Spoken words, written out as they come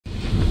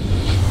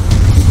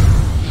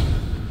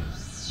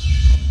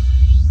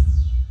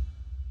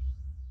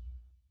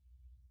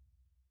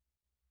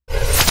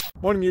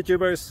Morning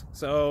YouTubers.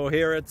 So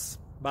here it's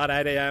about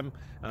 8 a.m.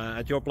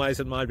 At your place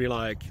it might be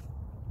like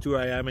 2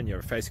 a.m. and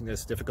you're facing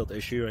this difficult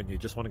issue and you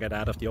just want to get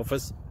out of the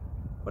office.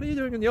 What are you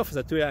doing in the office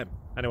at 2 a.m.?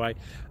 Anyway,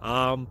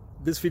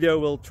 this video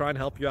will try and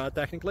help you out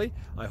technically.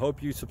 I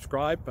hope you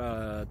subscribe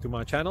to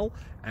my channel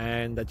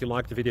and that you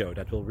like the video.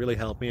 That will really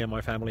help me and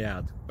my family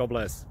out. God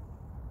bless.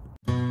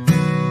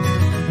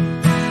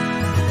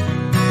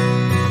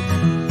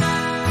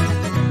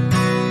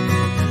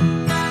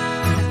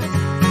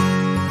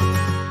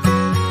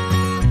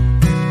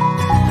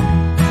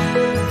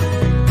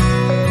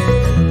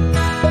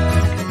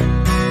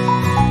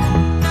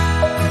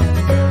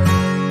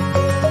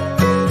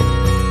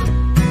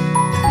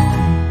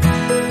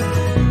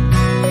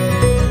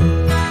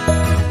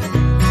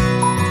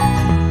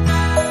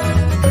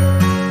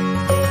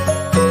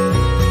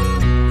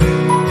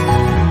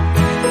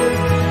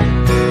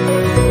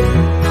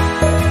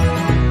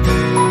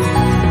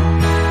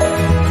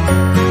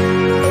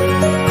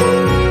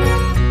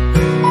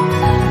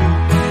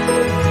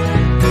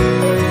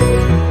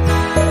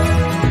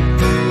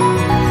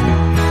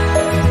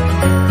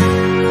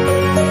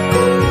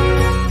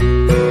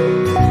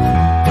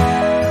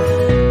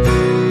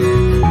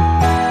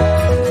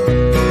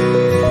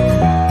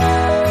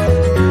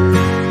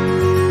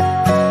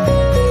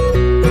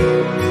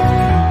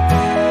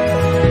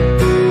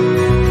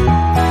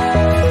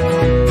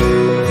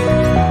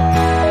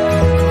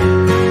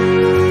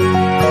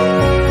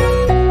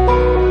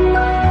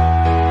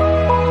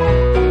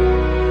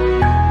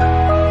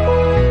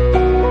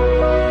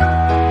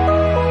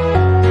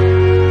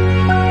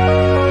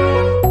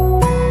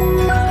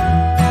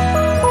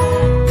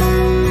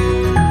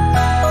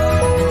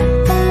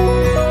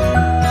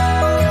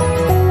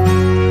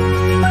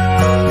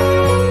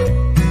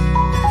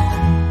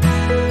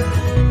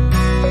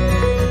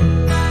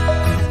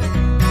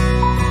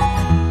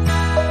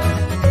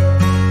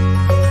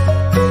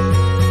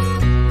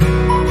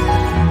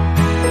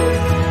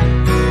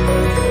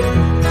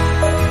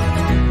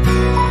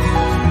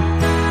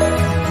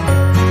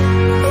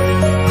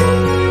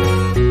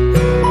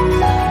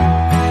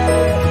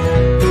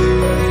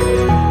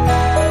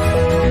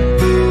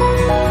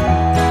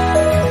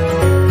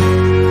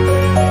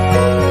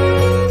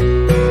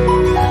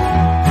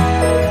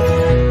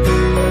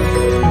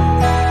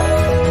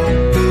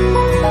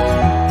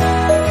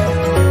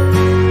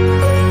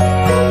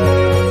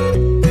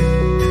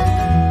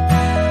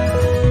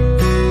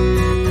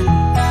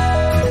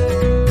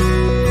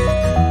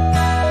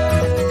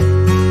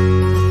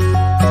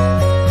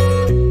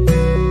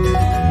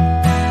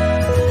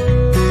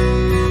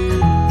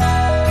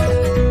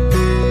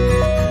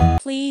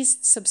 Please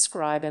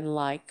subscribe and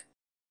like.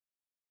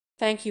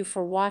 Thank you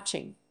for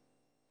watching.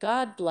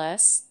 God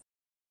bless.